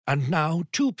And now,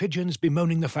 two pigeons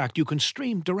bemoaning the fact you can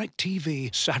stream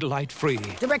DirecTV satellite-free.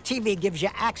 DirecTV gives you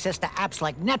access to apps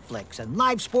like Netflix and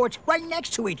live sports right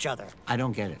next to each other. I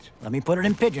don't get it. Let me put it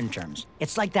in pigeon terms.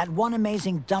 It's like that one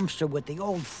amazing dumpster with the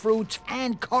old fruits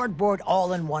and cardboard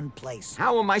all in one place.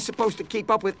 How am I supposed to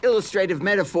keep up with illustrative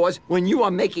metaphors when you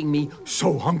are making me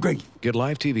so hungry? Get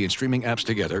live TV and streaming apps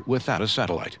together without a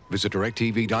satellite. Visit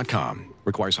DirecTV.com.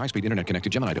 Requires high-speed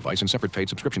internet-connected Gemini device and separate paid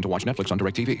subscription to watch Netflix on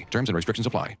DirecTV. Terms and restrictions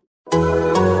apply.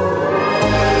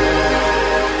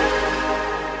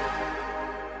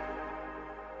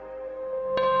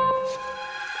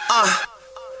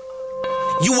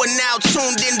 You are now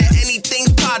tuned into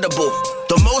Anything's Potable.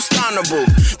 The most honorable,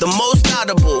 the most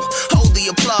audible. Hold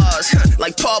the applause,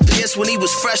 like Paul Pierce when he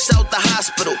was fresh out the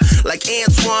hospital. Like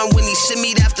Antoine when he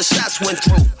shimmied after shots went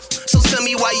through. So tell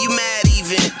me why you mad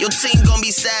even. Your team gonna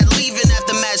be sad leaving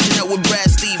after matching up with Brad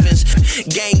Stevens.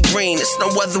 Gang green, it's no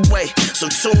other way. So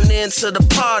tune in to the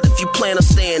pod if you plan on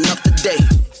staying up to date.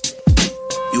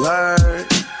 You heard?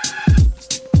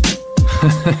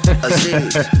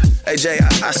 Aziz. Hey Jay,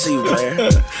 I see you,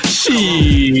 man.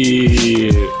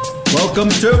 Shit. Welcome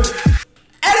to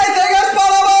Anything is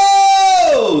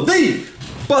Possible! The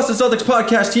Boston Celtics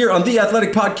podcast here on the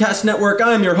Athletic Podcast Network.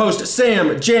 I am your host,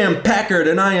 Sam Jam Packard,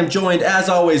 and I am joined, as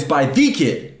always, by the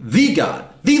kid, the god,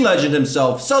 the legend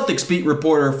himself, Celtics beat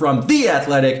reporter from The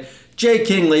Athletic, Jay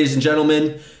King, ladies and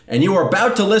gentlemen. And you are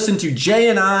about to listen to Jay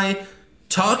and I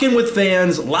talking with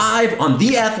fans live on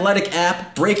The Athletic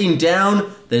app, breaking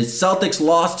down the Celtics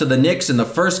loss to the Knicks in the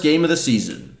first game of the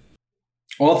season.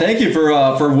 Well, thank you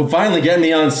for finally getting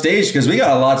me on stage, because we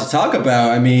got a lot to talk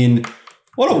about. I mean,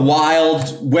 what a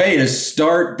wild way to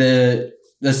start the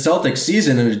Celtics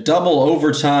season in a double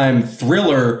overtime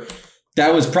thriller.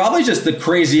 That was probably just the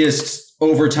craziest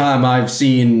overtime I've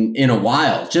seen in a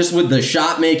while. Just with the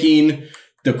shot making,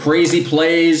 the crazy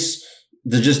plays,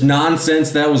 the just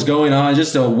nonsense that was going on.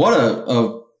 Just what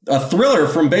a thriller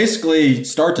from basically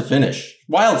start to finish.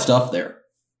 Wild stuff there.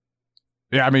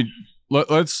 Yeah, I mean,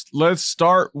 let's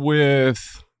start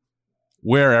with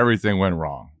where everything went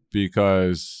wrong,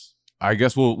 because I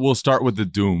guess we'll start with the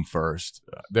doom first.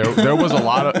 There was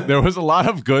a lot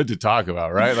of good to talk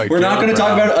about, right? Like, we're not going to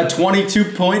talk about a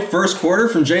 22-point first quarter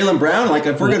from Jaylen Brown. Like,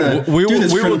 if we're going to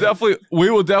we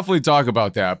will definitely talk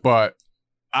about that. But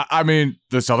I mean,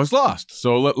 the Celtics lost,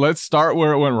 so let's start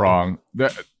where it went wrong.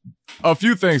 A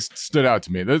few things stood out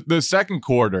to me. The second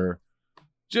quarter,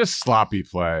 just sloppy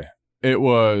play. It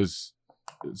was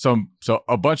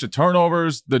a bunch of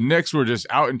turnovers. The Knicks were just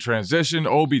out in transition.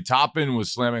 Obi Toppin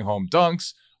was slamming home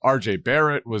dunks. RJ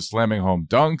Barrett was slamming home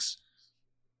dunks.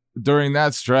 During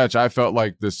that stretch, I felt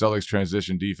like the Celtics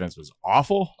transition defense was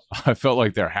awful. I felt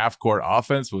like their half-court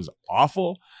offense was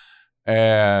awful.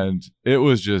 And it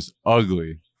was just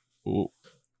ugly.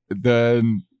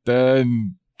 Then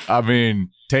I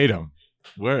mean, Tatum.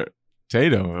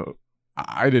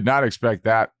 I did not expect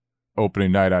that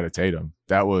opening night out of Tatum.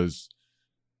 That was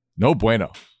no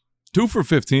bueno. 2 for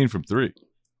 15 from three.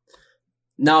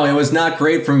 No, it was not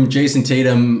great from Jason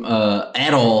Tatum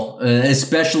at all,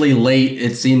 especially late.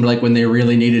 It seemed like when they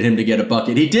really needed him to get a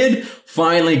bucket. He did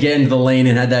finally get into the lane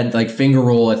and had that like finger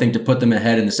roll, I think, to put them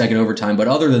ahead in the second overtime. But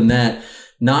other than that,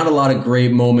 not a lot of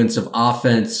great moments of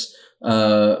offense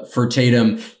for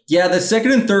Tatum. Yeah, the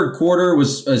second and third quarter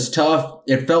was tough.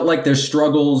 It felt like their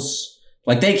struggles,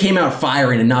 like they came out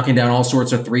firing and knocking down all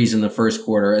sorts of threes in the first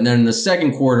quarter. And then in the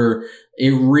second quarter,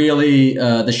 it really,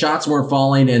 the shots weren't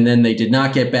falling, and then they did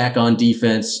not get back on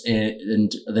defense,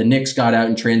 and the Knicks got out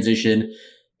in transition.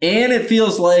 And it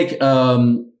feels like,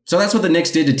 so that's what the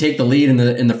Knicks did to take the lead in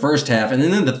the first half. And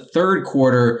then in the third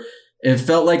quarter, it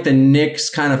felt like the Knicks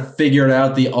kind of figured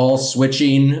out the all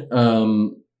switching,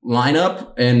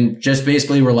 lineup, and just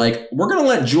basically were like, we're going to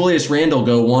let Julius Randle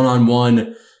go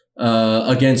one-on-one,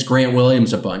 against Grant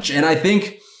Williams a bunch. And I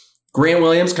think Grant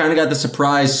Williams kind of got the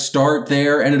surprise start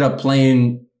there, ended up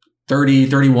playing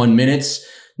 31 minutes.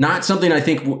 Not something I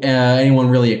think anyone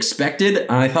really expected.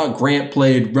 And I thought Grant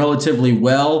played relatively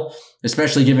well,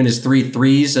 especially given his 3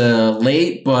 threes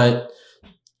late. But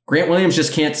Grant Williams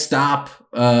just can't stop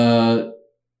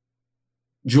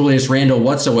Julius Randle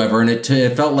whatsoever. And it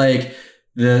felt like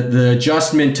the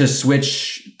adjustment to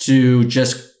switch to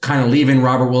just kind of leaving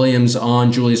Robert Williams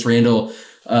on Julius Randle,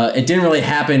 it didn't really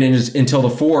happen until the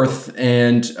fourth.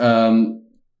 And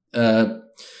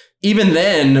even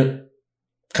then,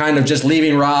 kind of just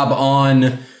leaving Rob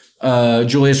on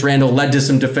Julius Randle led to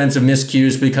some defensive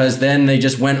miscues, because then they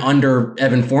just went under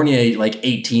Evan Fournier like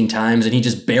 18 times and he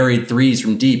just buried threes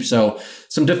from deep. So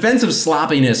some defensive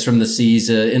sloppiness from the C's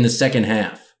in the second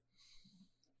half.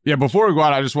 Yeah, before we go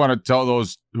on, I just want to tell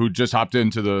those who just hopped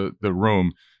into the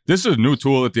room, this is a new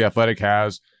tool that The Athletic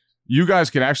has. You guys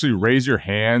can actually raise your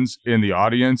hands in the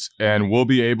audience, and we'll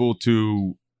be able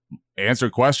to answer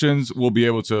questions. We'll be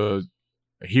able to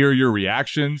hear your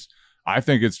reactions. I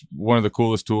think it's one of the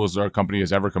coolest tools our company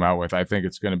has ever come out with. I think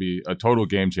it's going to be a total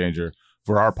game changer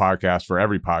for our podcast, for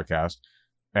every podcast,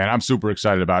 and I'm super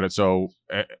excited about it. So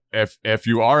if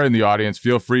you are in the audience,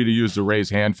 feel free to use the raise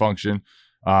hand function.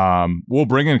 We'll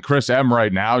bring in Chris M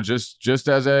right now, just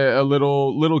as a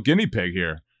little guinea pig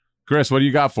here. Chris, what do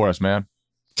you got for us, man?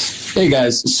 Hey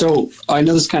guys, so I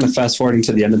know this is kind of fast forwarding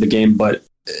to the end of the game, but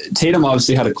Tatum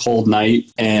obviously had a cold night,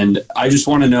 and I just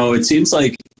want to know, it seems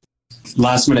like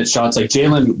last minute shots, like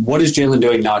Jalen, what is Jalen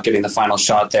doing not getting the final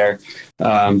shot there?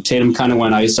 Tatum kind of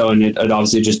went ISO, and it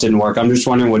obviously just didn't work. I'm just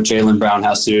wondering what Jaylen Brown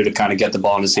has to do to kind of get the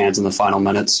ball in his hands in the final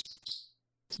minutes.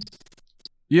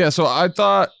 Yeah, so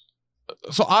I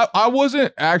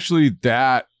wasn't actually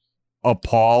that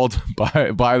appalled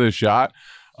by the shot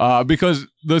because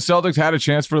the Celtics had a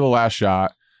chance for the last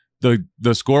shot.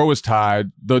 The score was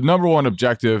tied. The number one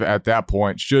objective at that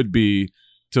point should be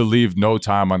to leave no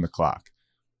time on the clock.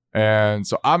 And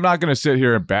so I'm not going to sit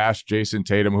here and bash Jason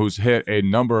Tatum, who's hit a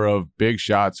number of big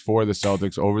shots for the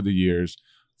Celtics over the years,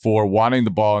 for wanting the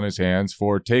ball in his hands,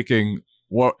 for taking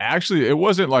what actually it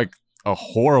wasn't like a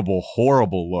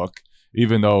horrible look,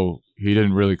 even though he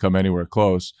didn't really come anywhere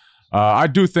close. I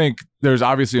do think there's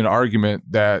obviously an argument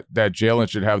that Jalen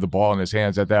should have the ball in his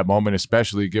hands at that moment,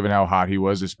 especially given how hot he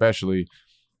was, especially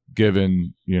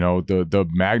given, the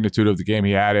magnitude of the game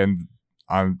he had, and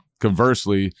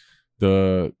conversely,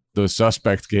 the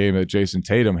suspect game that Jason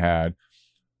Tatum had.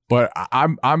 But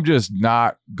I'm just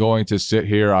not going to sit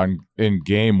here in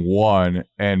game one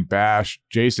and bash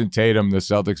Jason Tatum, the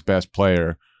Celtics' best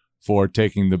player, for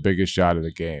taking the biggest shot of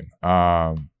the game.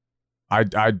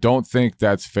 I don't think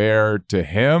that's fair to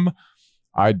him.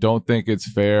 I don't think it's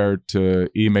fair to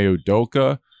Ime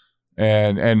Udoka.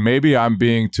 And maybe I'm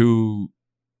being too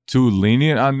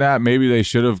lenient on that. Maybe they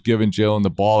should have given Jalen the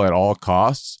ball at all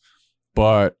costs.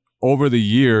 But over the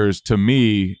years, to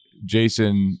me,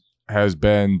 Jason has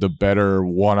been the better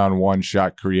one-on-one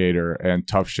shot creator and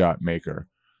tough shot maker.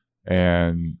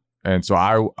 And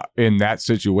so in that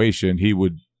situation, he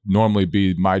would normally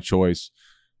be my choice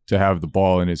to have the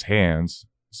ball in his hands.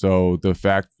 So the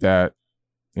fact that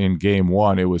in game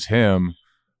one it was him,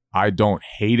 I don't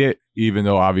hate it, even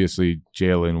though obviously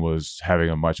Jalen was having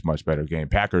a much, much better game.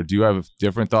 Packer, do you have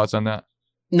different thoughts on that?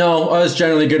 No, I was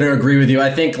generally going to agree with you. I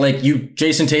think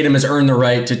Jason Tatum has earned the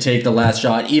right to take the last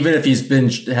shot, even if he's been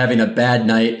having a bad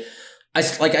night. I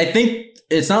think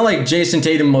it's not like Jason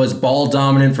Tatum was ball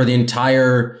dominant for the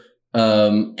entire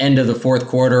end of the fourth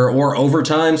quarter or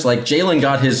overtimes. Like Jalen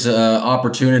got his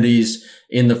opportunities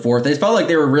in the fourth. They felt like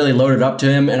they were really loaded up to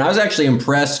him, and I was actually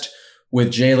impressed with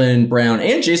Jaylen Brown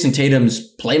and Jason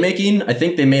Tatum's playmaking. I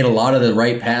think they made a lot of the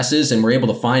right passes and were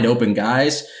able to find open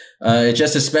guys.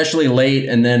 Just especially late,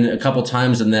 and then a couple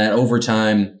times in that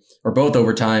overtime, or both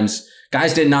overtimes,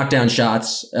 guys didn't knock down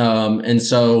shots. And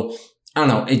so, I don't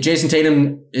know, Jason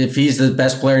Tatum, if he's the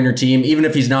best player in your team, even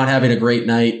if he's not having a great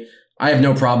night, I have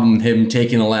no problem with him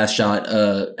taking the last shot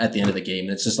at the end of the game.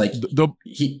 It's just like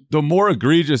the more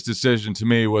egregious decision to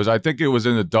me was, I think it was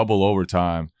in the double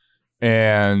overtime,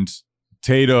 and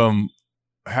Tatum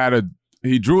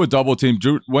he drew a double team,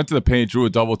 went to the paint, drew a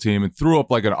double team, and threw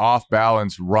up like an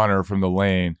off-balance runner from the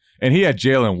lane, and he had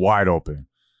Jalen wide open.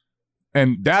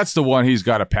 And that's the one he's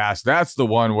got to pass. That's the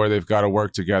one where they've got to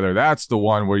work together. That's the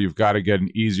one where you've got to get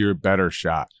an easier, better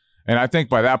shot. And I think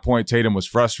by that point, Tatum was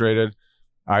frustrated.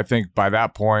 I think by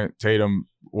that point, Tatum,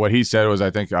 what he said was, I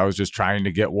think I was just trying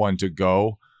to get one to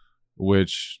go,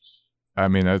 which, I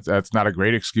mean, that's not a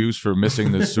great excuse for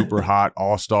missing the super hot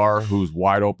all-star who's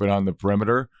wide open on the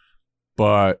perimeter.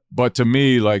 But to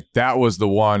me, like, that was the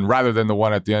one, rather than the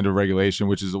one at the end of regulation,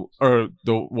 or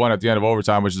the one at the end of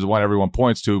overtime, which is the one everyone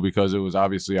points to because it was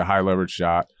obviously a high leverage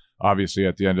shot, obviously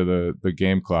at the end of the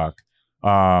game clock.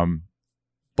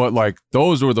 But like,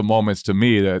 those were the moments to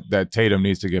me that Tatum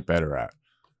needs to get better at.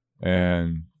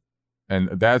 And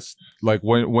that's like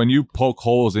when you poke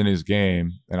holes in his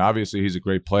game, and obviously he's a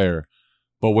great player,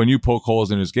 but when you poke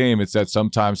holes in his game, it's that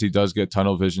sometimes he does get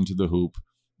tunnel vision to the hoop,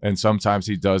 and sometimes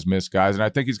he does miss guys. And I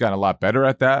think he's gotten a lot better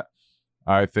at that.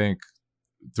 I think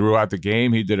throughout the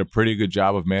game, he did a pretty good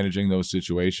job of managing those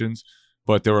situations.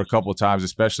 But there were a couple of times,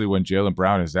 especially when Jaylen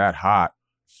Brown is that hot,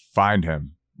 find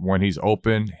him. When he's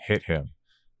open, hit him.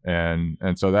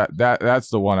 And so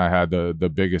that's the one I had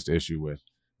the biggest issue with.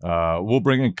 We'll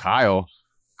bring in Kyle.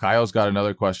 Kyle's got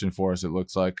another question for us, it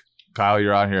looks like. Kyle,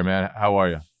 you're on here, man. How are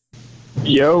you?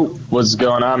 Yo, what's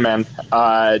going on, man?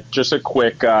 Just a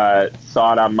quick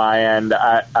thought on my end.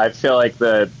 I feel like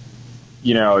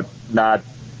not,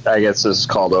 I guess this is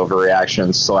called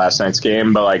overreactions to last night's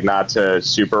game, but like not to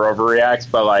super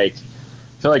overreact, but like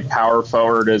I feel like power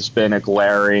forward has been a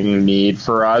glaring need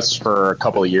for us for a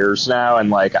couple of years now, and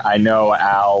like I know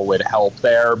Al would help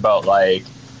there, but like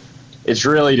it's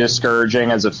really discouraging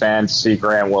as a fan to see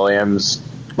Grant Williams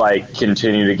like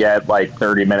continue to get like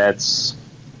 30 minutes,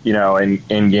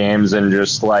 in games, and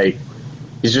just like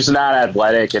he's just not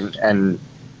athletic, and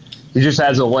he just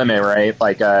has a limit, right?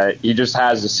 Like he just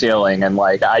has a ceiling, and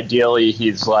like ideally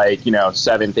he's like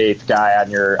 7th, 8th guy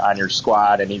on your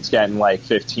squad, and he's getting like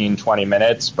 15, 20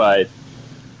 minutes. But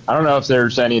I don't know if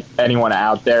there's anyone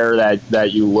out there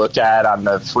that you look at on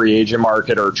the free agent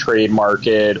market or trade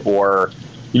market, or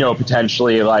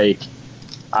potentially like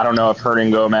I don't know if Hernan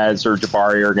Gomez or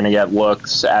Jabari are going to get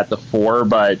looks at the 4,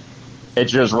 but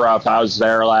it's just rough. I was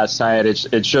there last night. It's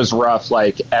just rough.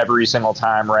 Like every single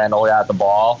time Randall got the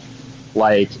ball,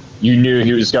 like you knew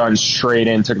he was going straight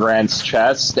into Grant's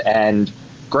chest. And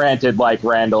granted, like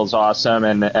Randall's awesome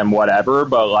and whatever,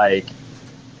 but like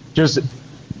just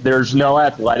there's no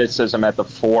athleticism at the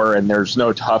 4, and there's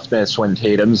no toughness when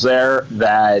Tatum's there.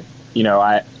 That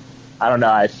I don't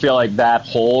know. I feel like that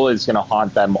hole is going to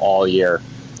haunt them all year.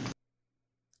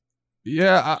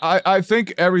 Yeah, I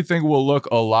think everything will look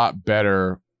a lot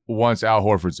better once Al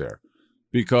Horford's there,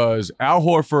 because Al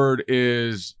Horford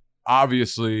is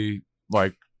obviously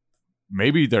like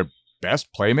maybe their best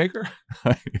playmaker.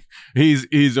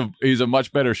 he's a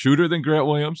much better shooter than Grant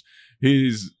Williams.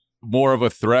 He's more of a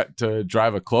threat to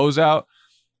drive a closeout,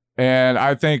 and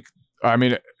I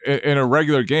mean, in a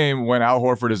regular game when Al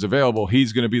Horford is available,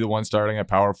 he's going to be the one starting at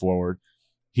power forward.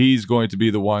 He's going to be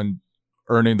the one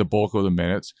earning the bulk of the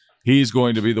minutes. He's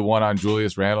going to be the one on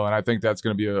Julius Randle, and I think that's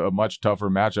going to be a much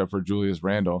tougher matchup for Julius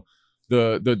Randle.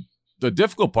 The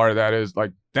difficult part of that is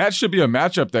like that should be a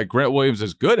matchup that Grant Williams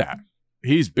is good at.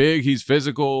 He's big, he's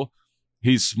physical,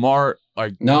 he's smart.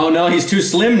 Like no, he's too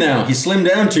slim now. He slimmed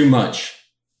down too much.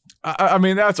 I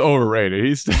mean, that's overrated.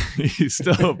 He's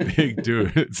still a big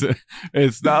dude.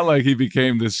 It's not like he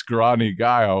became this scrawny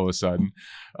guy all of a sudden.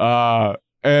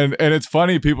 And it's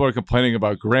funny, people are complaining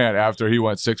about Grant after he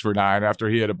went 6 for 9, after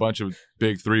he had a bunch of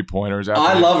big 3-pointers.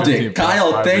 I loved it.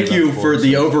 Kyle, thank you for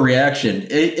the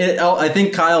overreaction. I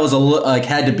think Kyle is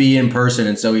had to be in person,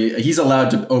 and so he's allowed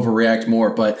to overreact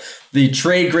more. But the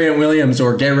trade Grant Williams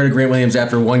or get rid of Grant Williams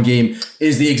after one game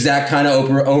is the exact kind of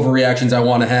overreactions I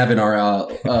want to have in our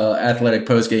athletic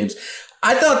post games.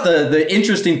 I thought the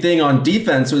interesting thing on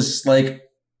defense was like,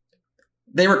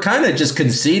 they were kind of just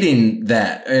conceding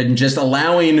that and just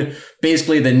allowing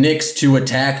basically the Knicks to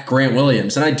attack Grant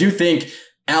Williams. And I do think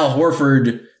Al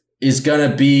Horford is going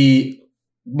to be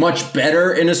much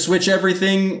better in a switch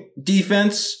everything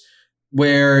defense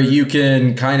where you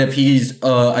can kind of,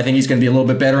 I think he's going to be a little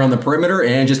bit better on the perimeter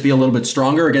and just be a little bit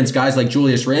stronger against guys like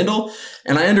Julius Randle.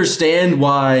 And I understand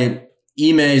why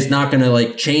Ime is not going to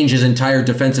like change his entire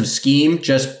defensive scheme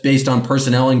just based on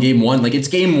personnel in game 1. Like it's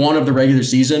game 1 of the regular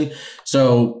season.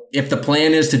 So if the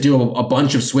plan is to do a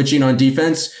bunch of switching on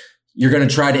defense, you're going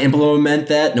to try to implement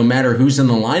that no matter who's in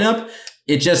the lineup.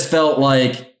 It just felt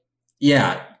like,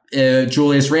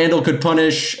 Julius Randle could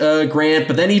punish Grant,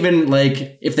 but then even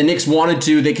like if the Knicks wanted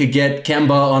to, they could get Kemba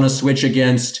on a switch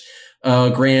against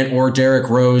Grant or Derrick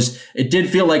Rose. It did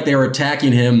feel like they were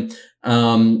attacking him.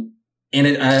 And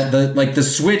the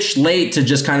switch late to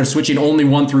just kind of switching only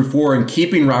 1 through 4 and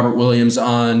keeping Robert Williams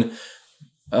on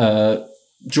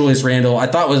Julius Randle, I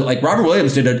thought was like Robert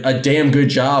Williams did a damn good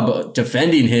job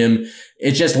defending him.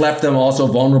 It just left them also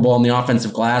vulnerable on the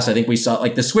offensive glass. I think we saw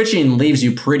like the switching leaves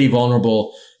you pretty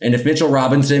vulnerable. And if Mitchell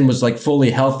Robinson was like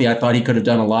fully healthy, I thought he could have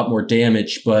done a lot more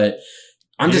damage. But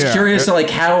I'm just curious to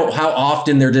like how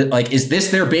often they're like, is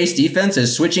this their base defense?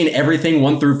 Is switching everything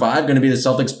 1 through 5 going to be the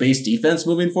Celtics base defense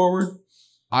moving forward?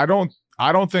 I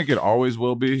don't think it always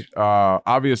will be.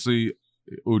 Obviously,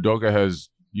 Udoka has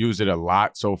used it a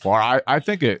lot so far. I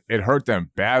think it hurt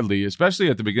them badly, especially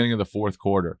at the beginning of the fourth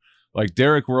quarter. Like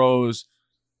Derrick Rose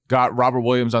got Robert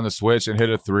Williams on the switch and hit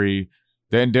a 3.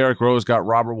 Then Derrick Rose got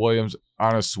Robert Williams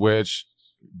on a switch,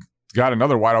 got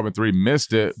another wide open 3,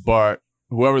 missed it, but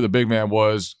whoever the big man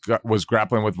was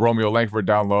grappling with Romeo Langford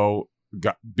down low,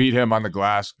 beat him on the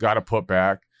glass, got a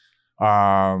putback.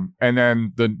 And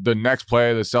then the next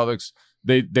play, the Celtics,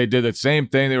 they did the same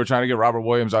thing. They were trying to get Robert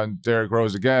Williams on Derrick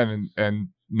Rose again, and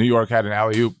New York had an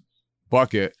alley-oop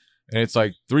bucket. And it's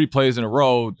like 3 plays in a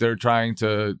row, they're trying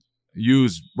to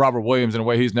use Robert Williams in a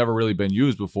way he's never really been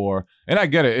used before. And I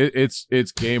get it.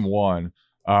 It's game 1.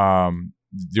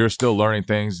 you're still learning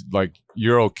things. Like,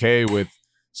 you're okay with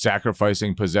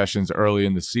sacrificing possessions early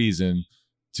in the season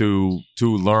to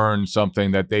learn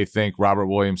something that they think Robert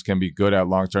Williams can be good at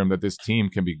long term, that this team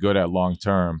can be good at long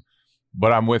term.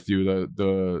 But I'm with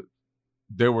you.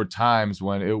 There were times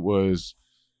when it was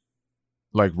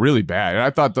like really bad, and I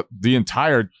thought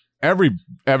every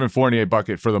Evan Fournier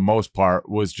bucket for the most part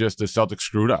was just the Celtics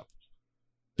screwed up.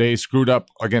 They screwed up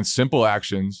against simple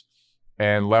actions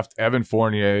and left Evan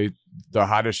Fournier, the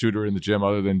hottest shooter in the gym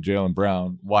other than Jaylen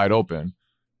Brown, wide open,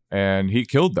 and he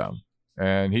killed them.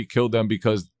 And he killed them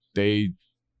because they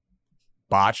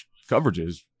botched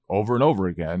coverages over and over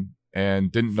again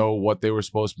and didn't know what they were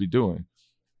supposed to be doing.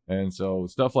 And so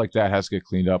stuff like that has to get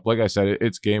cleaned up. Like I said,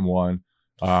 it's game one.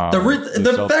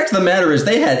 The fact of the matter is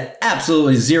they had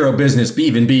absolutely zero business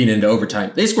even being into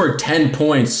overtime. They scored 10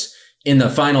 points in the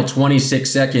final 26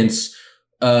 seconds,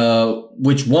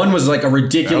 which one was like a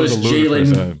ridiculous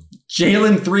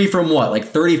Jalen three from what, like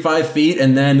 35 feet,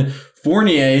 and then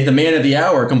Fournier, the man of the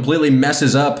hour, completely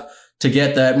messes up to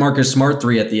get that Marcus Smart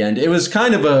three at the end. It was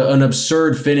kind of an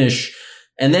absurd finish.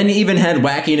 And then even had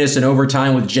wackiness in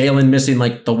overtime with Jalen missing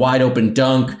like the wide open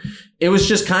dunk. It was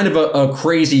just kind of a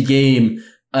crazy game.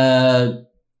 And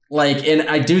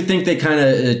I do think they kind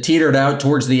of teetered out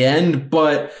towards the end,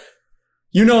 but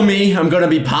you know me, I'm going to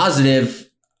be positive.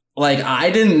 Like, I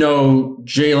didn't know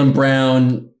Jaylen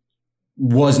Brown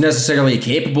was necessarily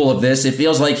capable of this. It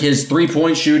feels like his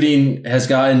 3-point shooting has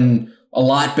gotten a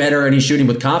lot better and he's shooting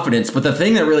with confidence. But the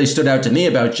thing that really stood out to me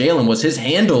about Jaylen was his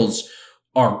handles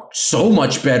are so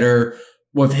much better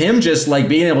with him just like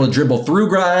being able to dribble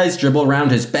through guys, dribble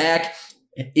around his back,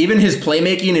 even his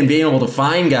playmaking and being able to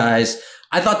find guys.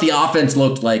 I thought the offense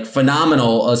looked like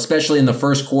phenomenal, especially in the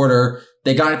first quarter.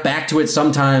 They got back to it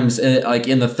sometimes like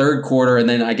in the third quarter and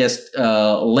then I guess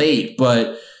late,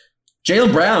 but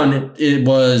Jaylen Brown, it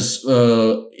was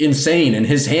insane, and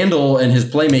his handle and his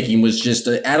playmaking was just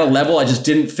at a level I just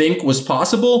didn't think was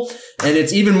possible. And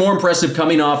it's even more impressive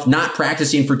coming off not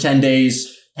practicing for 10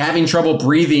 days, having trouble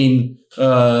breathing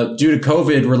due to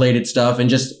COVID-related stuff, and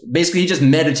just basically he just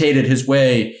meditated his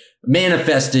way,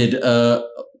 manifested a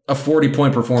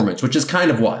 40-point performance, which is kind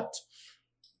of wild.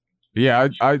 Yeah,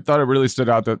 I thought it really stood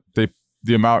out that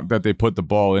the amount that they put the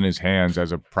ball in his hands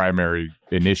as a primary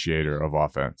initiator of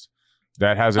offense.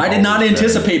 That hasn't. I did not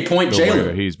anticipate point Jaylen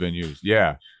that he's been used.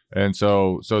 Yeah, and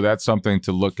so that's something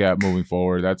to look at moving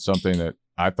forward. That's something that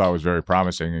I thought was very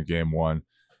promising in game one.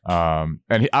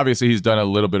 And obviously he's done a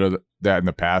little bit of that in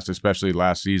the past, especially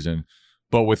last season.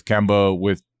 But with Kemba,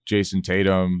 with Jason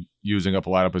Tatum using up a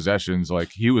lot of possessions,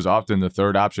 like he was often the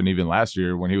third option even last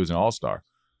year when he was an All-Star.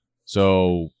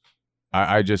 So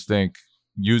I just think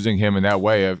using him in that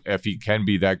way, if he can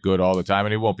be that good all the time,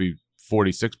 and he won't be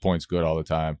 46 points good all the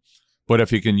time, but if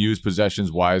he can use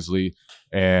possessions wisely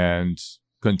and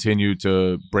continue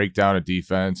to break down a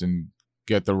defense and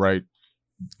get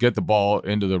the ball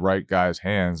into the right guy's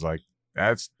hands, like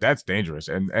that's dangerous.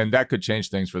 And that could change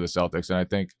things for the Celtics. And I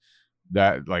think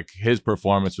that like his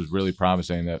performance was really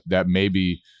promising, that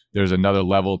maybe there's another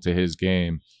level to his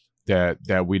game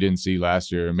that we didn't see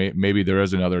last year. Maybe there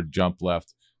is another jump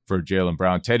left for Jaylen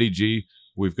Brown. Teddy G,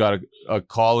 we've got a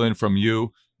call in from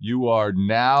you. You are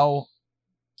now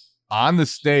on the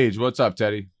stage. What's up,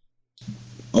 Teddy?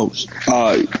 Oh,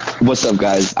 what's up,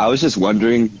 guys? I was just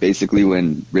wondering, basically,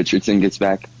 when Richardson gets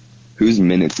back, whose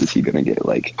minutes is he going to get,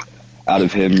 like, out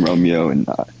of him, Romeo, and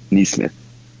Nesmith?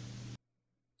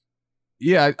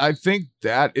 Yeah, I think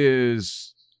that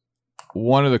is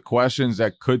one of the questions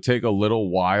that could take a little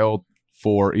while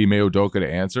for Ime Udoka to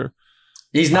answer.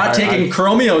 He's not taking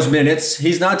Romeo's minutes.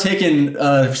 He's not taking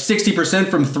 60%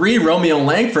 from three. Romeo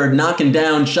Langford knocking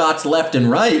down shots left and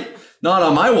right. Not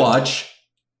on my watch.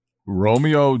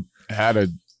 Romeo had a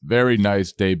very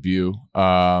nice debut.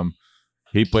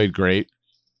 He played great.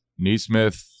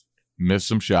 Nesmith missed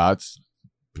some shots.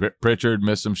 Pritchard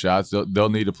missed some shots. They'll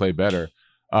need to play better.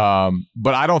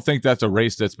 But I don't think that's a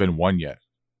race that's been won yet.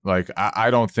 Like, I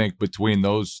don't think between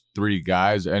those three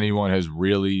guys, anyone has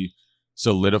really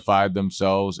solidified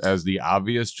themselves as the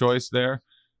obvious choice there.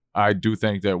 I do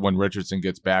think that when Richardson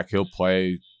gets back, he'll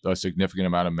play a significant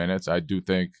amount of minutes. I do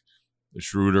think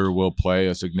Schroeder will play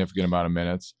a significant amount of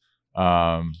minutes.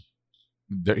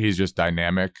 He's just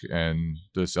dynamic, and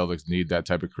the Celtics need that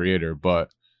type of creator. But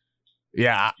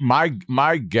yeah,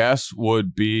 my guess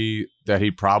would be that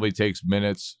he probably takes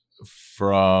minutes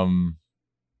from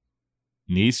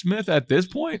Nesmith at this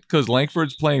point, because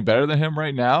Langford's playing better than him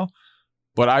right now.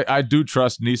 But I do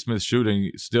trust Nesmith's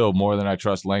shooting still more than I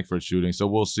trust Langford's shooting. So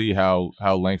we'll see how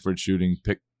Langford's shooting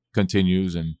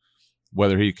continues and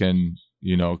whether he can,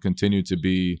 continue to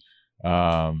be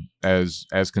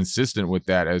as consistent with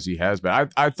that as he has been.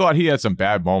 I thought he had some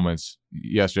bad moments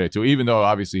yesterday too, even though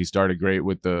obviously he started great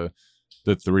with the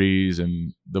threes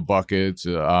and the buckets.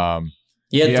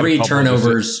 He had 3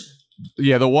 turnovers.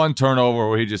 The one turnover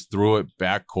where he just threw it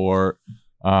back court.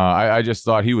 I just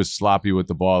thought he was sloppy with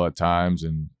the ball at times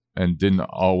and didn't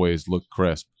always look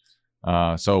crisp.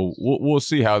 So we'll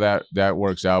see how that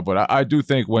works out. But I do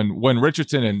think when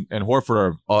Richardson and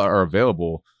Horford are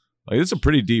available, like, it's a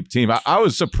pretty deep team. I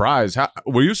was surprised.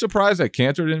 Were you surprised that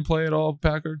Cantor didn't play at all,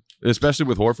 Packard, especially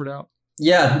with Horford out?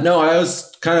 Yeah, no, I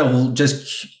was kind of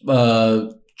just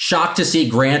shocked to see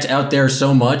Grant out there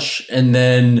so much, and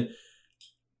then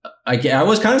I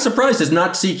was kind of surprised to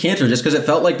not see Cantor just because it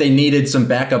felt like they needed some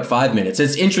backup 5 minutes.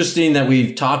 It's interesting that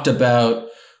we've talked about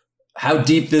how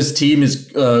deep this team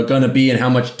is going to be and how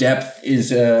much depth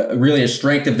is really a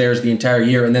strength of theirs the entire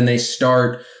year. And then they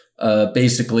start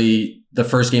basically the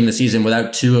first game of the season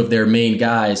without 2 of their main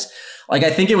guys. Like, I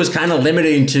think it was kind of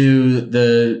limiting to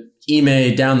the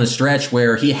Ime down the stretch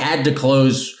where he had to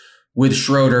close with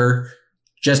Schroeder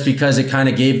just because it kind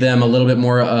of gave them a little bit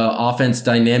more offense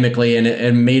dynamically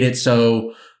and made it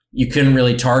so you couldn't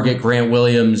really target Grant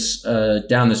Williams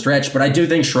down the stretch. But I do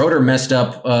think Schroeder messed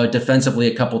up defensively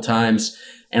a couple times.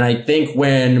 And I think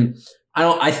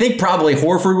I think probably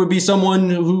Horford would be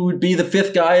someone who would be the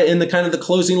 5th guy in the kind of the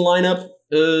closing lineup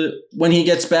when he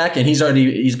gets back. And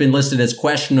he's been listed as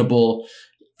questionable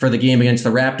for the game against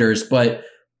the Raptors. But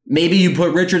maybe you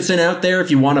put Richardson out there if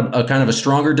you want a kind of a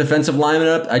stronger defensive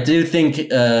lineup. I do think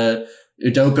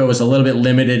Udoka was a little bit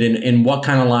limited in what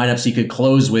kind of lineups he could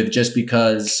close with, just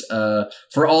because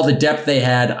for all the depth they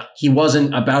had, he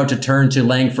wasn't about to turn to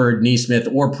Langford, Nesmith,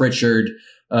 or Pritchard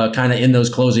kind of in those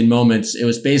closing moments. It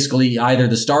was basically either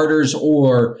the starters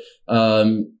or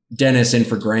Dennis in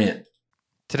for Grant.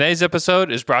 Today's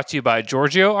episode is brought to you by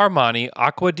Giorgio Armani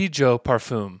Acqua di Gio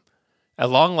Parfum, a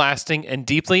long-lasting and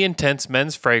deeply intense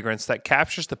men's fragrance that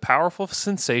captures the powerful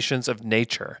sensations of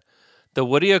nature. The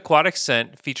woody aquatic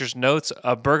scent features notes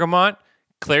of bergamot,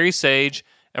 clary sage,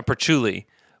 and patchouli,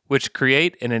 which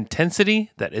create an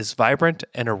intensity that is vibrant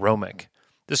and aromatic.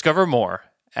 Discover more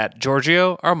at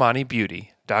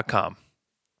GiorgioArmaniBeauty.com.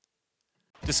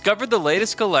 Discover the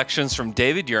latest collections from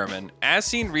David Yurman, as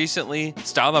seen recently,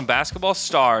 styled on basketball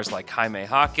stars like Jaime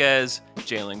Jaquez,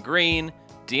 Jalen Green,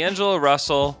 D'Angelo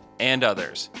Russell, and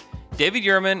others. David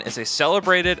Yurman is a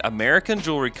celebrated American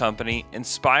jewelry company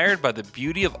inspired by the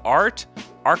beauty of art,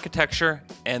 architecture,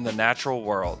 and the natural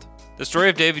world. The story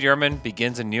of David Yurman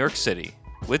begins in New York City,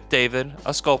 with David,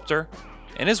 a sculptor,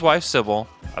 and his wife Sybil,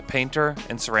 a painter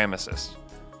and ceramicist.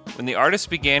 When the artists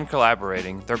began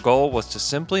collaborating, their goal was to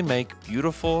simply make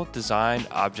beautiful, designed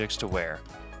objects to wear.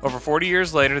 Over 40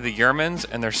 years later, the Yurmans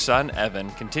and their son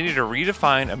Evan continue to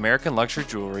redefine American luxury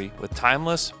jewelry with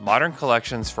timeless, modern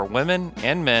collections for women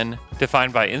and men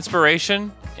defined by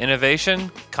inspiration,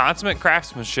 innovation, consummate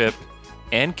craftsmanship,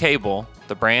 and Cable,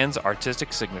 the brand's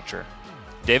artistic signature.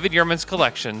 David Yurman's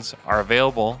collections are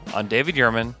available on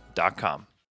davidyurman.com.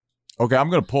 Okay,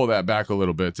 I'm going to pull that back a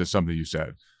little bit to something you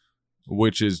said,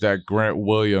 which is that Grant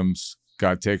Williams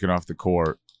got taken off the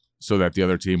court so that the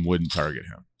other team wouldn't target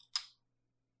him.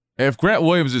 If Grant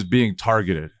Williams is being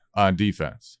targeted on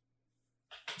defense,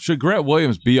 should Grant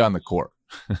Williams be on the court?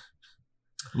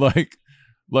 like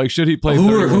should he play?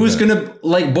 Who's gonna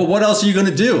but what else are you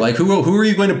gonna do? Like who are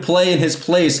you going to play in his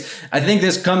place? I think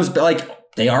this comes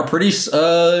they are pretty.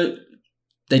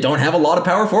 They don't have a lot of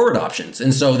power forward options,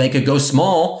 and so they could go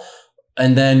small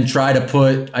and then try to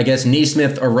put, I guess,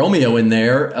 Nesmith or Romeo in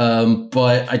there.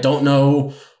 But I don't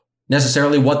know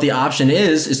necessarily what the option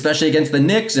is, especially against the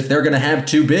Knicks. If they're going to have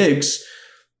 2 bigs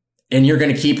and you're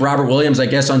going to keep Robert Williams, I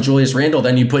guess, on Julius Randle,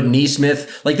 then you put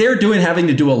Nesmith. Like, they're having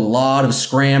to do a lot of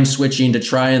scram switching to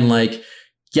try and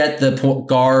get the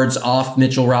guards off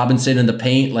Mitchell Robinson in the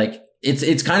paint. Like,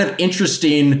 it's kind of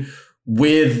interesting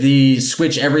with the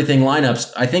switch everything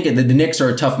lineups. I think the Knicks are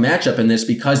a tough matchup in this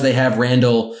because they have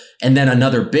Randle and then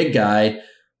another big guy.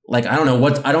 Like, I don't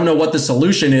know what the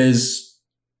solution is.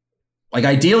 Like,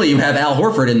 ideally, you have Al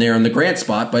Horford in there in the Grant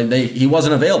spot, but he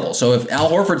wasn't available. So if Al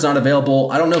Horford's not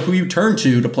available, I don't know who you turn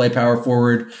to play power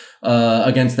forward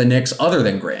against the Knicks other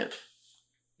than Grant.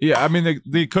 Yeah, I mean,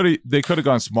 they could have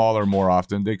gone smaller more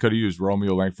often. They could have used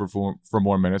Romeo Langford for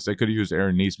more minutes. They could have used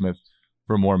Aaron Nesmith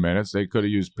for more minutes. They could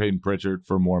have used Peyton Pritchard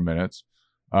for more minutes.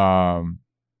 I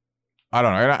don't know.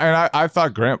 And I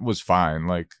thought Grant was fine.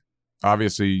 Like,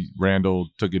 obviously,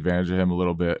 Randle took advantage of him a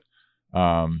little bit.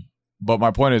 But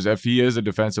my point is, if he is a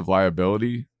defensive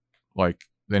liability,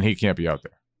 then he can't be out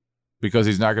there because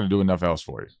he's not going to do enough else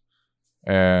for you.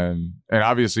 And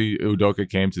obviously, Udoka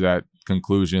came to that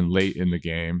conclusion late in the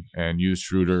game and used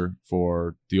Schroeder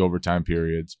for the overtime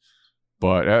periods.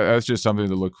 But that's just something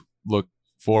to look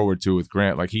forward to with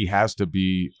Grant. Like, he has to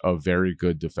be a very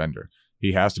good defender.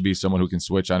 He has to be someone who can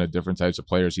switch on to different types of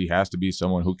players. He has to be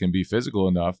someone who can be physical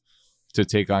enough to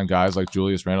take on guys like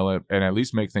Julius Randle and at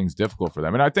least make things difficult for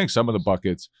them. And I think some of the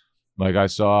buckets, like I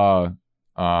saw,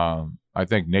 I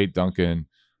think Nate Duncan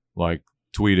like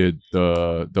tweeted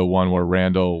the one where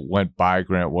Randle went by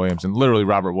Grant Williams, and literally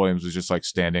Robert Williams was just like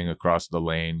standing across the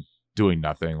lane doing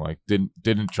nothing, like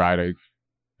didn't try to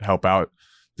help out,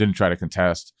 didn't try to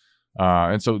contest.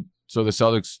 And so the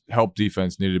Celtics' help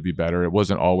defense needed to be better. It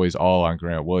wasn't always all on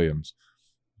Grant Williams,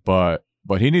 but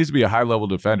he needs to be a high-level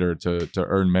defender to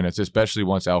earn minutes, especially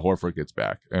once Al Horford gets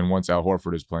back and once Al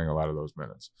Horford is playing a lot of those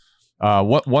minutes.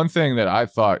 One thing that I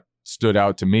thought stood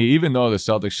out to me, even though the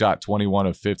Celtics shot 21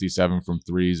 of 57 from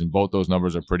threes, and both those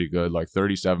numbers are pretty good, like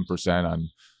 37%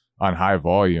 on high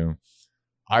volume,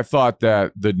 I thought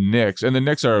that the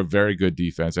Knicks are a very good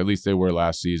defense. At least they were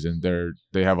last season.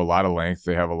 They have a lot of length.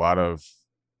 They have a lot of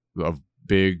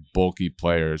big, bulky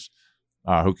players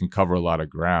who can cover a lot of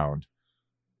ground.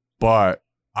 But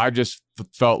I just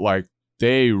felt like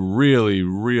they really,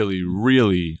 really,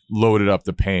 really loaded up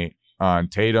the paint on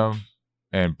Tatum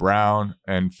and Brown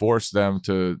and forced them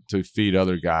to feed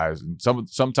other guys. And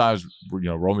sometimes,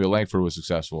 Romeo Langford was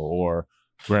successful or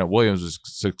Grant Williams was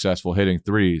successful hitting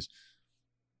threes.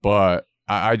 But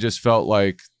I just felt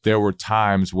like there were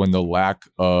times when the lack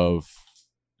of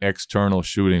external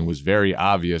shooting was very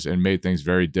obvious and made things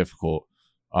very difficult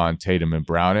on Tatum and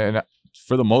Brown. And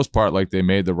for the most part, like, they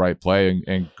made the right play,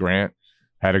 and Grant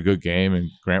had a good game,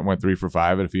 and Grant went 3 for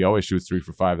 5. And if he always shoots 3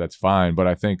 for 5, that's fine. But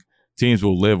I think teams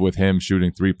will live with him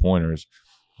shooting 3-pointers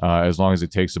as long as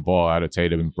it takes the ball out of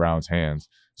Tatum and Brown's hands.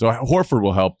 So Horford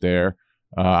will help there.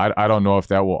 I don't know if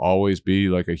that will always be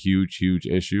like a huge, huge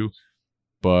issue.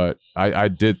 But I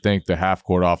did think the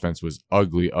half-court offense was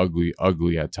ugly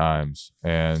at times,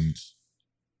 and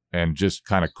just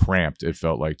kind of cramped, it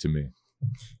felt like to me.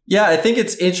 Yeah, I think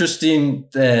it's interesting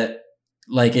that,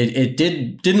 like, it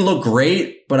didn't look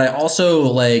great, but I also,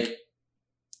 like,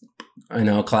 I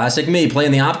know, classic me,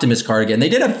 playing the optimist card again. They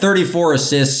did have 34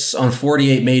 assists on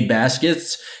 48 made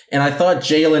baskets, and I thought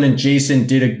Jalen and Jason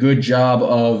did a good job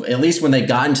of, at least when they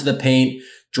got into the paint,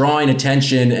 drawing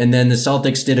attention, and then the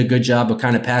Celtics did a good job of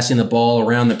kind of passing the ball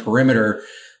around the perimeter.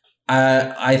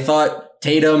 I thought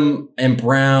Tatum and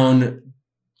Brown,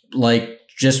 like,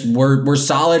 just were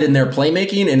solid in their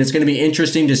playmaking, and it's going to be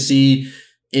interesting to see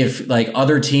if, like,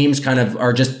 other teams kind of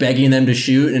are just begging them to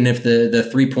shoot, and if the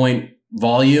 3-point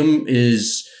volume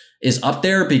is up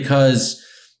there, because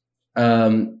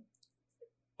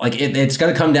like, it's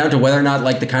going to come down to whether or not,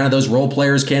 like, the kind of those role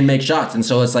players can make shots. And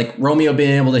so it's like Romeo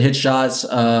being able to hit shots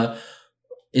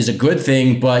is a good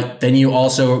thing, but then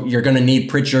you're going to need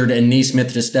Pritchard and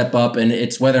Nesmith to step up, and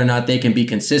it's whether or not they can be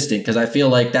consistent. Because I feel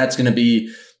like that's going to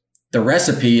be the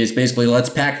recipe, is basically let's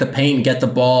pack the paint and get the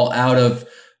ball out of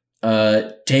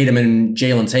Tatum and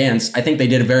Jalen's hands. I think they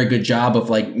did a very good job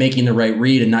of, like, making the right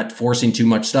read and not forcing too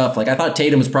much stuff. Like, I thought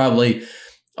Tatum was probably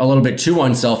a little bit too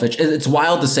unselfish. It's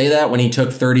wild to say that when he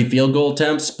took 30 field goal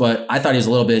attempts, but I thought he was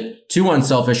a little bit too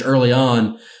unselfish early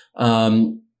on.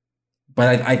 But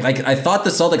I thought the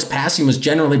Celtics passing was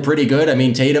generally pretty good. I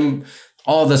mean, Tatum,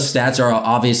 all the stats are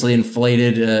obviously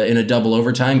inflated in a double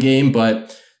overtime game,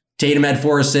 but Tatum had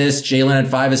 4 assists, Jalen had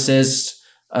 5 assists,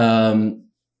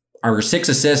 or 6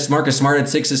 assists. Marcus Smart had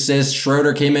 6 assists.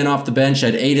 Schroeder came in off the bench,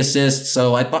 had 8 assists.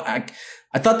 So I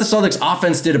thought the Celtics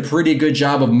offense did a pretty good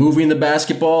job of moving the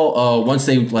basketball once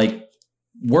they, like,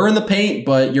 were in the paint.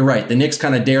 But you're right, the Knicks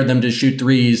kind of dared them to shoot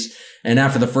threes, and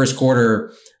after the first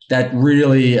quarter, that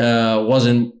really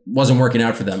wasn't working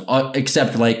out for them,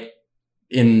 except, like,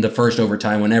 in the first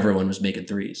overtime when everyone was making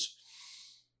threes.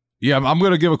 Yeah, I'm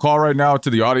going to give a call right now to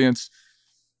the audience.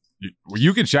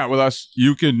 You can chat with us.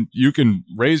 You can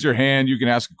raise your hand. You can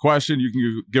ask a question. You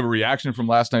can give a reaction from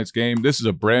last night's game. This is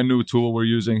a brand new tool we're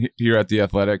using here at The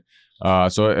Athletic.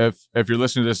 So if you're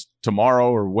listening to this tomorrow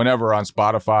or whenever on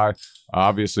Spotify,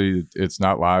 obviously it's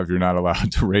not live. You're not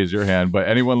allowed to raise your hand. But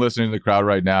anyone listening to the crowd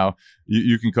right now,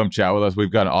 you can come chat with us.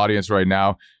 We've got an audience right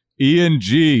now. Ian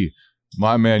G,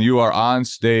 my man, you are on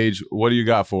stage. What do you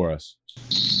got for us?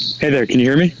 Hey there. Can you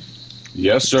hear me?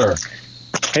 Yes, sir.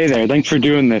 Hey there. Thanks for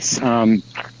doing this.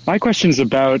 My question is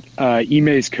about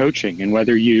Ime's coaching and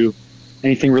whether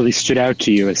anything really stood out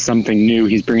to you as something new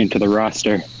he's bringing to the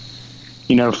roster.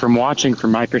 You know, from watching,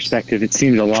 from my perspective, it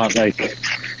seemed a lot like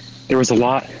there was a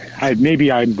lot. Maybe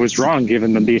I was wrong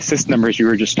given the assist numbers you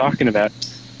were just talking about,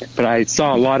 but I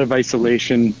saw a lot of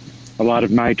isolation, a lot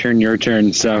of my turn, your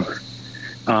turn. So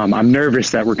I'm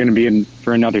nervous that we're going to be in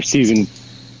for another season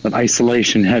of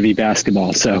isolation heavy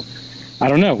basketball. So I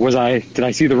don't know. Did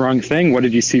I see the wrong thing? What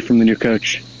did you see from the new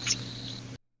coach?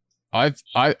 I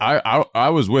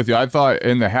was with you. I thought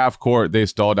in the half court they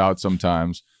stalled out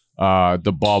sometimes.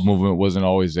 The ball movement wasn't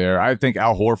always there. I think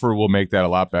Al Horford will make that a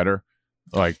lot better.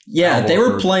 They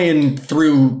were playing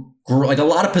through like a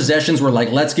lot of possessions were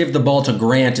like, let's give the ball to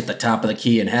Grant at the top of the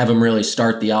key and have him really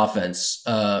start the offense,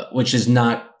 which is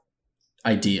not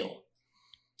ideal.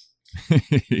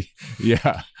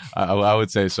 Yeah, I would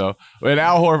say so. And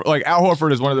Al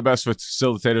Horford is one of the best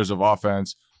facilitators of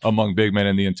offense among big men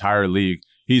in the entire league.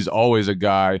 He's always a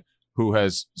guy who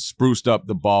has spruced up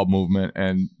the ball movement,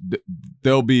 and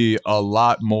there'll be a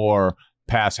lot more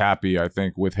pass happy, I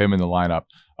think, with him in the lineup.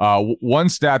 One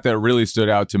stat that really stood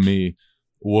out to me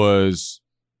was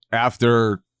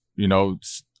after,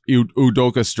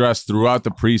 Udoka stressed throughout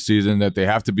the preseason that they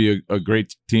have to be a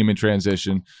great team in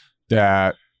transition,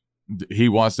 that he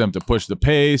wants them to push the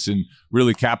pace and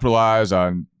really capitalize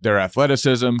on their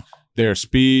athleticism, their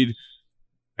speed,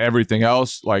 everything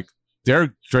else. Like,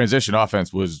 their transition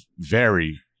offense was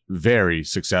very, very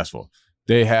successful.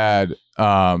 They had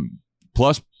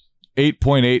plus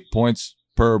 8.8 points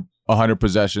per 100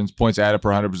 possessions, points added per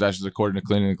 100 possessions according to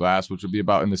Cleaning the Glass, which would be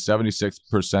about in the 76th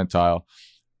percentile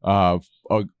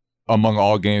among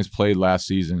all games played last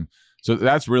season. So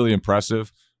that's really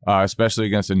impressive, especially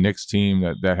against a Knicks team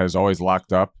that has always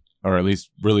locked up, or at least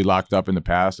really locked up in the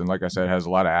past. And like I said, has a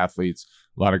lot of athletes,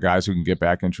 a lot of guys who can get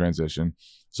back in transition.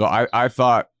 So I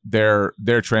thought their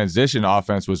transition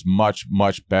offense was much,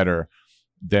 much better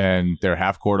than their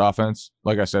half-court offense.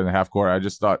 Like I said, in the half-court, I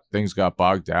just thought things got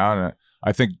bogged down. And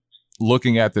I think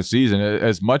looking at the season,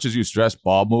 as much as you stress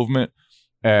ball movement,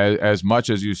 as much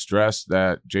as you stress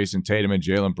that Jason Tatum and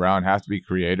Jaylen Brown have to be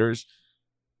creators,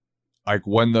 like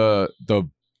when the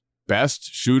best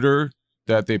shooter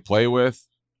that they play with,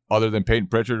 other than Peyton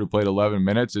Pritchard, who played 11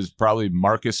 minutes, is probably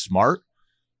Marcus Smart,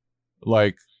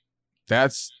 like,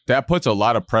 that puts a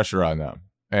lot of pressure on them,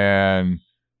 and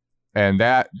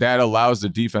that allows the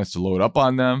defense to load up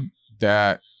on them.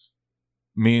 That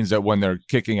means that when they're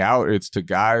kicking out, it's to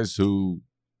guys who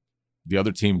the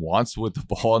other team wants with the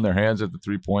ball in their hands at the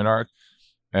 3-point arc.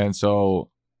 And so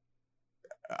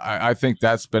I think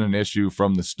that's been an issue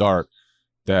from the start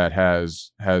that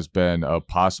has been a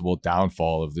possible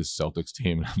downfall of this Celtics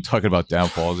team. And I'm talking about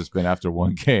downfalls. It's been after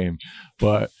one game,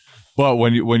 but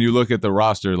when you look at the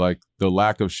roster, like, the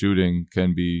lack of shooting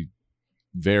can be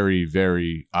very,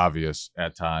 very obvious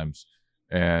at times,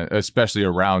 and especially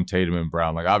around Tatum and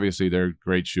Brown. Like, obviously they're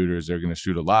great shooters. They're going to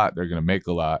shoot a lot. They're going to make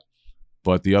a lot,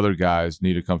 but the other guys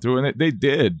need to come through, and they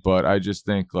did. But I just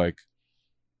think, like,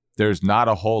 there's not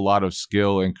a whole lot of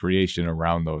skill and creation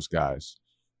around those guys.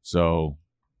 So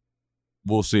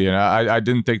we'll see. And I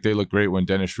didn't think they looked great when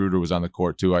Dennis Schroeder was on the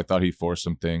court too. I thought he forced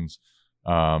some things.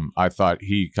 I thought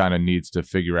he kind of needs to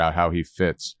figure out how he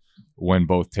fits when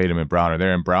both Tatum and Brown are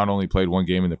there. And Brown only played one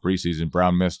game in the preseason.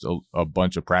 Brown missed a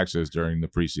bunch of practices during the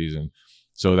preseason.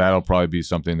 So that'll probably be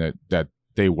something that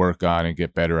they work on and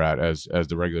get better at as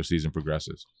the regular season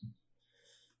progresses.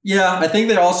 Yeah, I think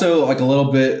they also, like, a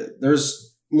little bit,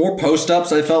 there's more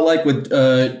post-ups, I felt like, with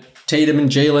Tatum and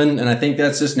Jaylen, and I think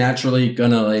that's just naturally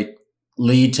going to, like,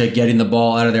 lead to getting the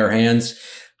ball out of their hands.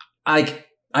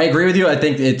 I agree with you. I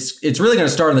think it's really going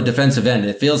to start on the defensive end.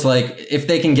 It feels like if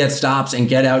they can get stops and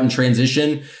get out in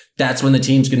transition, that's when the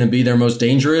team's going to be their most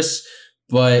dangerous.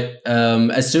 But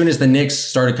as soon as the Knicks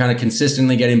started kind of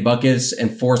consistently getting buckets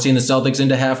and forcing the Celtics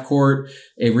into half court,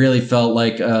 it really felt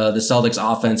like the Celtics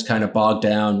offense kind of bogged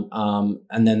down,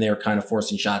 and then they were kind of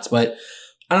forcing shots. But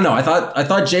I don't know. I thought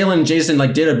Jaylen and Jason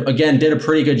did a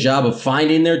pretty good job of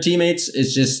finding their teammates.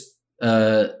 It's just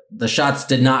the shots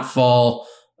did not fall.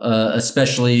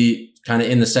 Especially kind of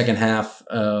in the second half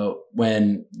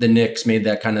when the Knicks made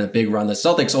that kind of big run. The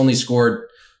Celtics only scored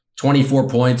 24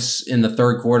 points in the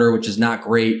third quarter, which is not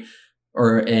great.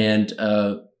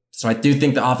 So I do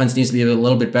think the offense needs to be a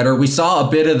little bit better. We saw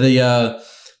a bit of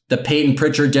the Peyton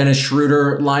Pritchard, Dennis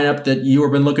Schroeder lineup that you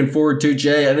have been looking forward to,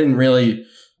 Jay. I didn't really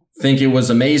think it was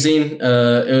amazing.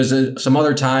 It was some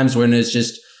other times when it's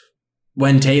just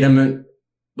when Tatum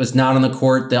was not on the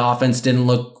court, the offense didn't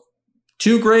look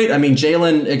too great. I mean,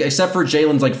 Jaylen, except for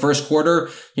Jaylen's first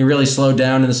quarter, he really slowed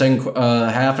down in the second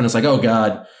half, and it's like, oh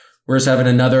God, we're just having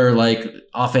another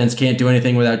offense can't do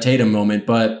anything without Tatum moment.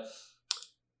 But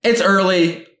it's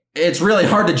early. It's really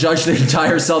hard to judge the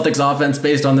entire Celtics offense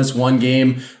based on this one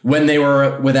game when they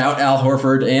were without Al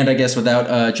Horford and I guess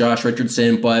without Josh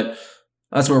Richardson. But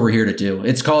that's what we're here to do.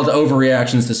 It's called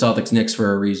Overreactions to Celtics Knicks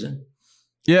for a reason.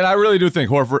 Yeah, and I really do think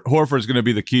Horford is going to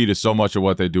be the key to so much of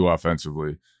what they do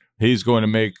offensively. He's going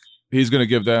to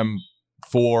give them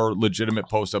 4 legitimate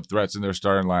post-up threats in their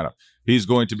starting lineup. He's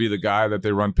going to be the guy that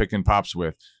they run pick and pops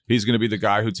with. He's going to be the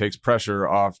guy who takes pressure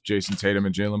off Jason Tatum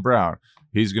and Jaylen Brown.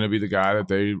 He's going to be the guy that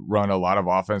they run a lot of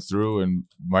offense through and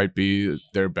might be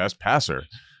their best passer.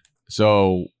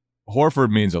 So Horford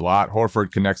means a lot.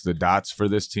 Horford connects the dots for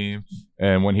this team,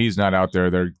 and when he's not out there,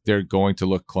 they're going to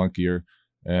look clunkier.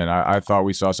 And I thought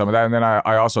we saw some of that. And then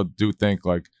I also do think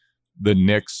like the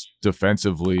Knicks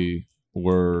defensively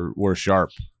were sharp,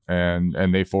 and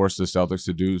they forced the Celtics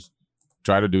to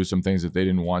try to do some things that they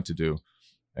didn't want to do.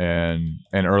 And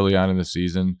early on in the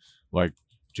season, like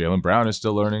Jaylen Brown is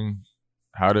still learning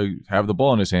how to have the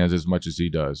ball in his hands as much as he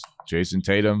does. Jason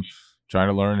Tatum trying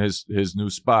to learn his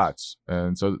new spots.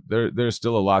 And so there's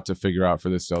still a lot to figure out for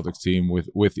this Celtics team with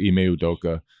Ime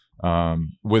Udoka.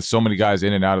 With so many guys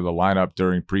in and out of the lineup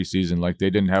during preseason, like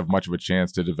they didn't have much of a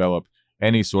chance to develop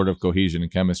any sort of cohesion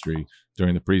and chemistry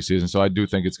during the preseason. So I do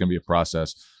think it's going to be a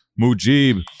process.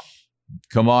 Mujib,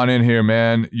 come on in here,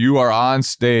 man. You are on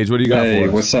stage. What do you got for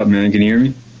us? What's up, man? Can you hear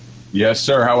me? Yes,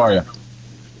 sir. How are you?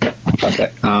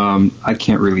 Okay. I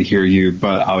can't really hear you,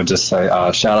 but I would just say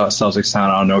shout out Celtics Town.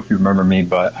 I don't know if you remember me,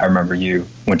 but I remember you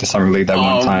went to Summer League that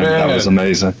one time. Man. That was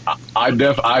amazing. I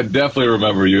definitely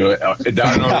remember you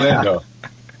down in Orlando.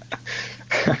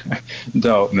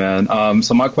 Dope, man.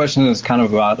 So my question is kind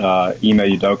of about Ime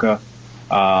Udoka.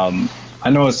 I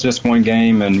know it's just one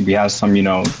game, and we have some,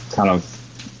 kind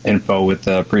of info with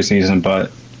the preseason,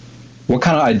 but what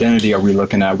kind of identity are we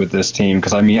looking at with this team?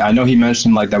 Because I know he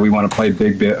mentioned like that we want to play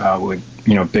big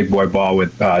boy ball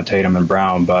with Tatum and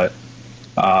Brown, but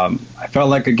I felt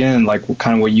like again, like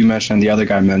kind of what you mentioned, the other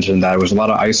guy mentioned that it was a lot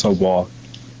of ISO ball,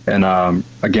 and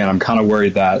again, I'm kind of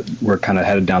worried that we're kind of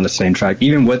headed down the same track,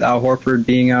 even without Horford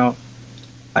being out.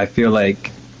 I feel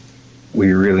like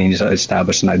we really need to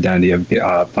establish an identity of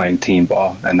playing team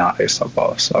ball and not ISO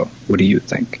ball. So, what do you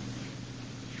think?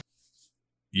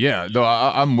 Yeah, no,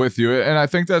 I'm with you, and I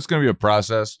think that's going to be a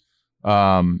process.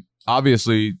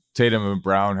 Obviously, Tatum and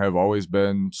Brown have always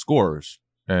been scorers,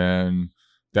 and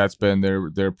that's been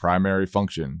their primary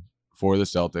function for the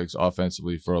Celtics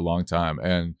offensively for a long time.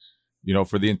 And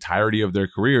for the entirety of their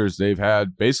careers, they've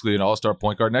had basically an all-star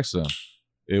point guard next to them.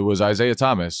 It was Isaiah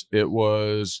Thomas, it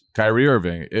was Kyrie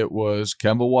Irving, it was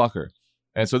Kemba Walker,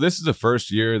 and so this is the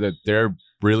first year that they're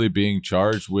really being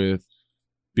charged with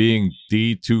being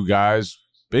the 2 guys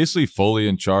basically fully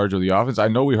in charge of the offense. I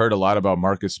know we heard a lot about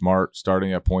Marcus Smart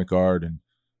starting at point guard, and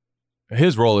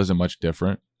his role isn't much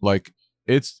different. Like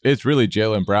it's really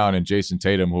Jaylen Brown and Jason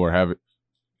Tatum who are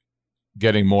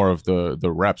getting more of the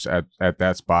reps at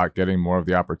that spot, getting more of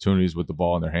the opportunities with the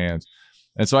ball in their hands.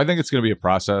 And so I think it's going to be a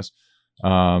process.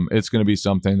 It's going to be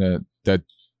something that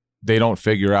they don't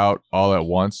figure out all at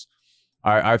once.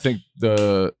 I think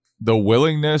the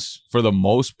willingness for the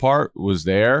most part was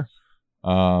there,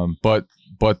 but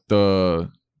the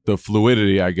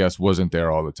fluidity, I guess, wasn't there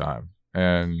all the time.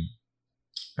 And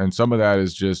some of that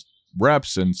is just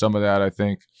reps, and some of that I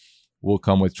think will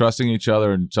come with trusting each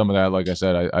other, and some of that, like I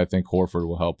said, I think Horford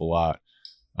will help a lot.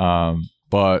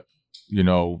 But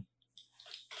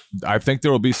I think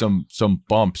there will be some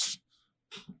bumps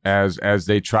as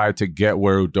they try to get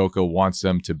where Udoka wants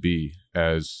them to be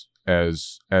as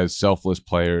selfless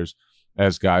players,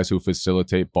 as guys who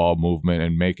facilitate ball movement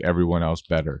and make everyone else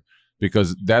better,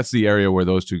 because that's the area where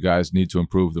those 2 guys need to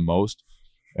improve the most.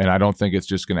 And I don't think it's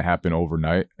just going to happen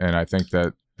overnight. And I think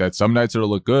that some nights it'll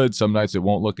look good, some nights it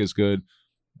won't look as good.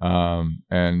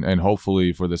 And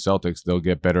hopefully for the Celtics, they'll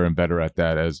get better and better at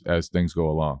that as things go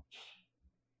along.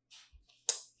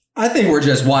 I think we're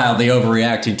just wildly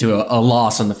overreacting to a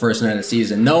loss on the first night of the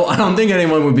season. No, I don't think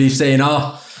anyone would be saying,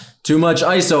 too much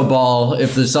ISO ball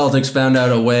if the Celtics found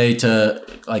out a way to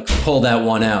like pull that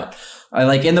one out.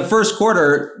 In the first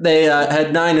quarter, they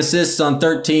had 9 assists on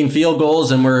 13 field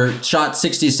goals and were shot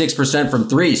 66% from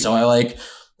 3. So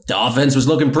the offense was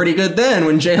looking pretty good then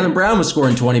when Jaylen Brown was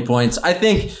scoring 20 points. I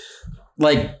think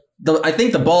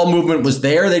the ball movement was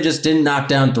there. They just didn't knock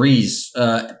down threes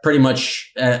pretty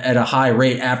much at a high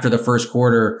rate after the first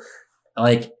quarter.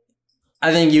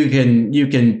 I think you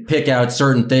can pick out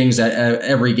certain things at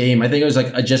every game. I think it was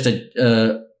just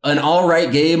an all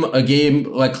right game, a game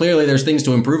like clearly there's things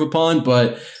to improve upon,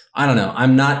 but I don't know.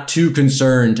 I'm not too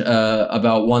concerned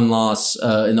about one loss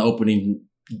in the opening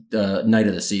night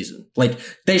of the season.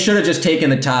 They should have just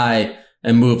taken the tie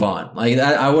and move on.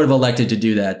 I would have elected to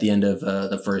do that at the end of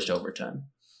the first overtime.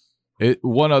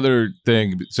 One other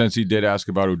thing, since he did ask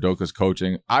about Udoka's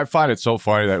coaching, I find it so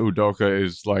funny that Udoka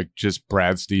is just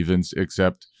Brad Stevens,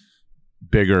 except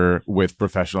bigger with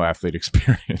professional athlete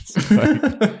experience.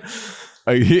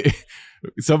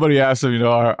 Somebody asked him,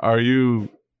 are you?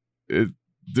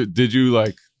 Did you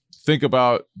like think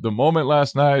about the moment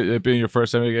last night, it being your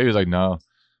first NBA game? He was like, no.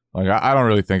 Like, I don't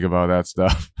really think about that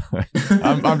stuff.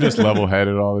 I'm just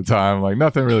level-headed all the time. Like,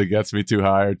 nothing really gets me too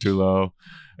high or too low.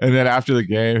 And then after the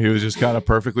game, he was just kind of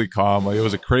perfectly calm. Like, it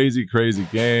was a crazy, crazy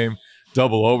game,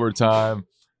 double overtime.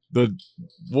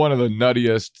 One of the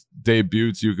nuttiest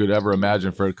debuts you could ever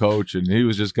imagine for a coach. And he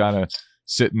was just kind of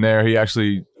sitting there.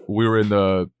 We were in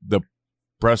the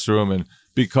press room, and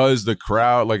because the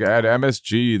crowd, like at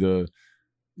MSG, the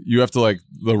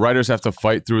writers have to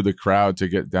fight through the crowd to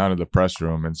get down to the press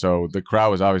room. And so the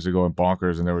crowd was obviously going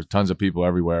bonkers, and there was tons of people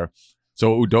everywhere.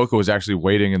 So Udoka was actually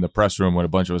waiting in the press room when a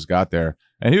bunch of us got there.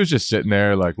 And he was just sitting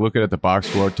there, like, looking at the box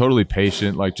score, totally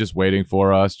patient, like, just waiting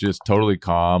for us, just totally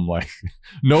calm, like,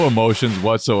 no emotions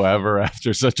whatsoever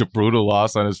after such a brutal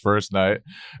loss on his first night.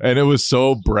 And it was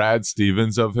so Brad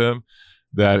Stevens of him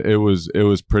that it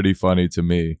was pretty funny to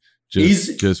me.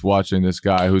 Just watching this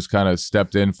guy who's kind of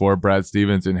stepped in for Brad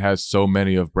Stevens and has so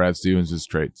many of Brad Stevens'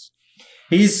 traits.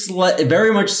 He's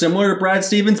very much similar to Brad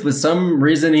Stevens, but some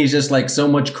reason he's just like so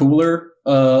much cooler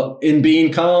in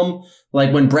being calm.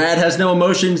 Like when Brad has no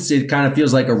emotions, it kind of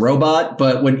feels like a robot.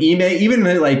 But when Ime, even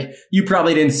like you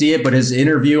probably didn't see it, but his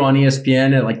interview on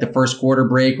ESPN at like the first quarter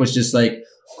break was just like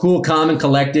cool, calm, and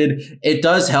collected. It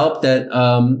does help that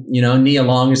Nia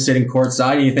Long is sitting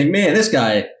courtside, and you think, man, this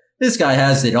guy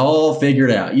has it all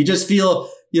figured out. You just feel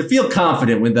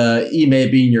confident with Ime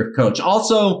being your coach.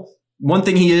 Also, one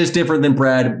thing he is different than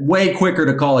Brad, way quicker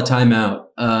to call a timeout.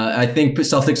 I think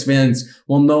Celtics fans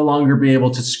will no longer be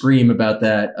able to scream about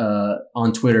that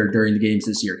on Twitter during the games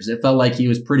this year, because it felt like he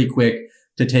was pretty quick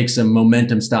to take some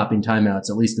momentum-stopping timeouts,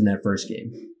 at least in that first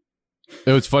game.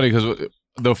 It was funny because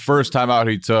the first timeout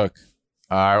he took,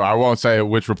 I won't say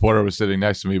which reporter was sitting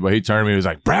next to me, but he turned to me and was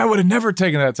like, Brad would have never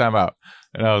taken that timeout.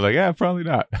 And I was like, yeah, probably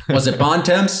not. Was it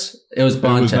Bontemps? It was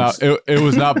Bontemps. It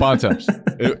was not Bontemps.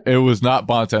 It was not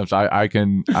Bontemps. I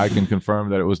can confirm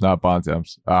that it was not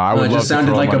Bontemps. I would love to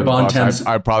sounded like a Bontemps.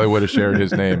 I probably would have shared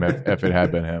his name if it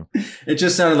had been him. It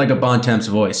just sounded like a Bontemps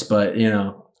voice, but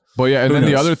But yeah, and then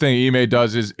the other thing Ime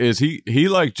does is he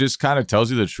like just kind of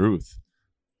tells you the truth.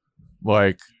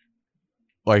 Like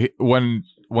when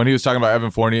he was talking about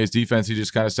Evan Fournier's defense, he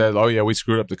just kind of said, "Oh yeah, we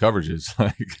screwed up the coverages."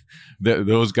 Like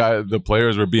those guys, the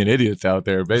players were being idiots out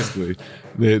there. Basically,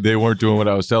 they weren't doing what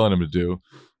I was telling them to do.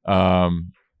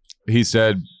 He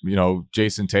said,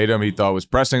 Jason Tatum, he thought was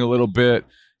pressing a little bit.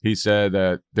 He said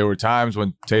that there were times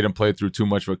when Tatum played through too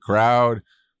much of a crowd,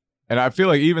 and I feel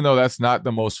like even though that's not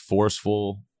the most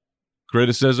forceful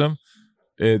criticism,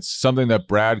 it's something that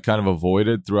Brad kind of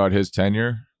avoided throughout his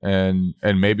tenure. And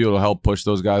maybe it'll help push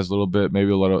those guys a little bit,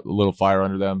 maybe a little fire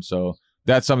under them. So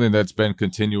that's something that's been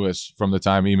continuous from the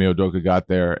time Ime Udoka got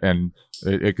there, and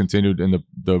it continued in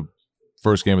the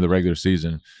first game of the regular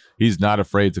season. He's not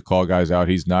afraid to call guys out.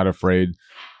 He's not afraid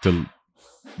to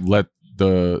let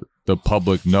the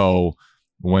public know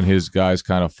when his guys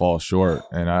kind of fall short.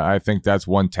 And I think that's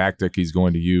one tactic he's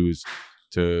going to use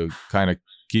to kind of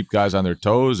keep guys on their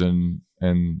toes and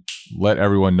let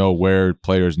everyone know where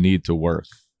players need to work.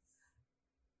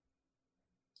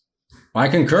 I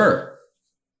concur.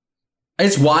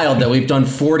 It's wild that we've done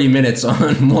 40 minutes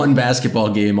on one basketball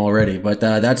game already, but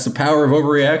that's the power of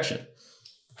overreaction.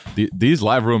 These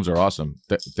live rooms are awesome.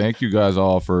 Thank you guys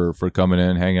all for coming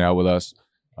in, hanging out with us.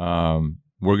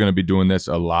 We're going to be doing this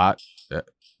a lot,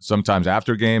 sometimes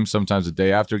after games, sometimes the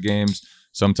day after games,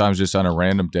 sometimes just on a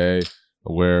random day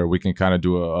where we can kind of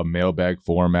do a mailbag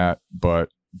format, but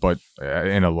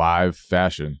in a live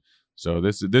fashion. So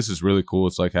this is really cool.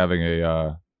 It's like having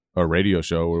a radio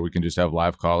show where we can just have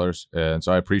live callers. And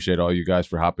so I appreciate all you guys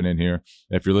for hopping in here.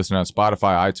 If you're listening on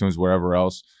Spotify, iTunes, wherever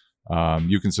else,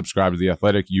 you can subscribe to The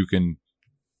Athletic. You can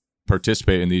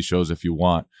participate in these shows if you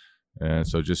want. And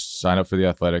so just sign up for The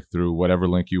Athletic through whatever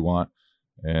link you want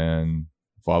and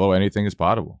follow Anything is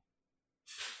Potable.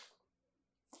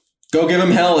 Go give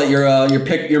him hell at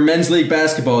your men's league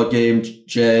basketball game,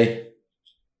 Jay.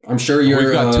 I'm sure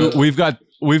we've got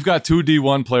two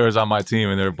D1 players on my team,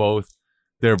 and they're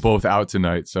both out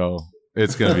tonight, so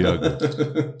it's gonna be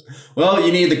ugly. Well,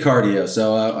 you need the cardio,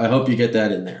 so I hope you get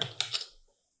that in there.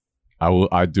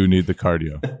 I do need the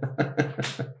cardio.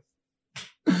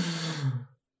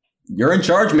 You're in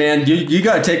charge, man. You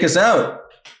got to take us out.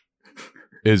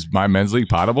 Is my men's league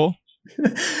potable?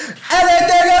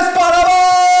 Anything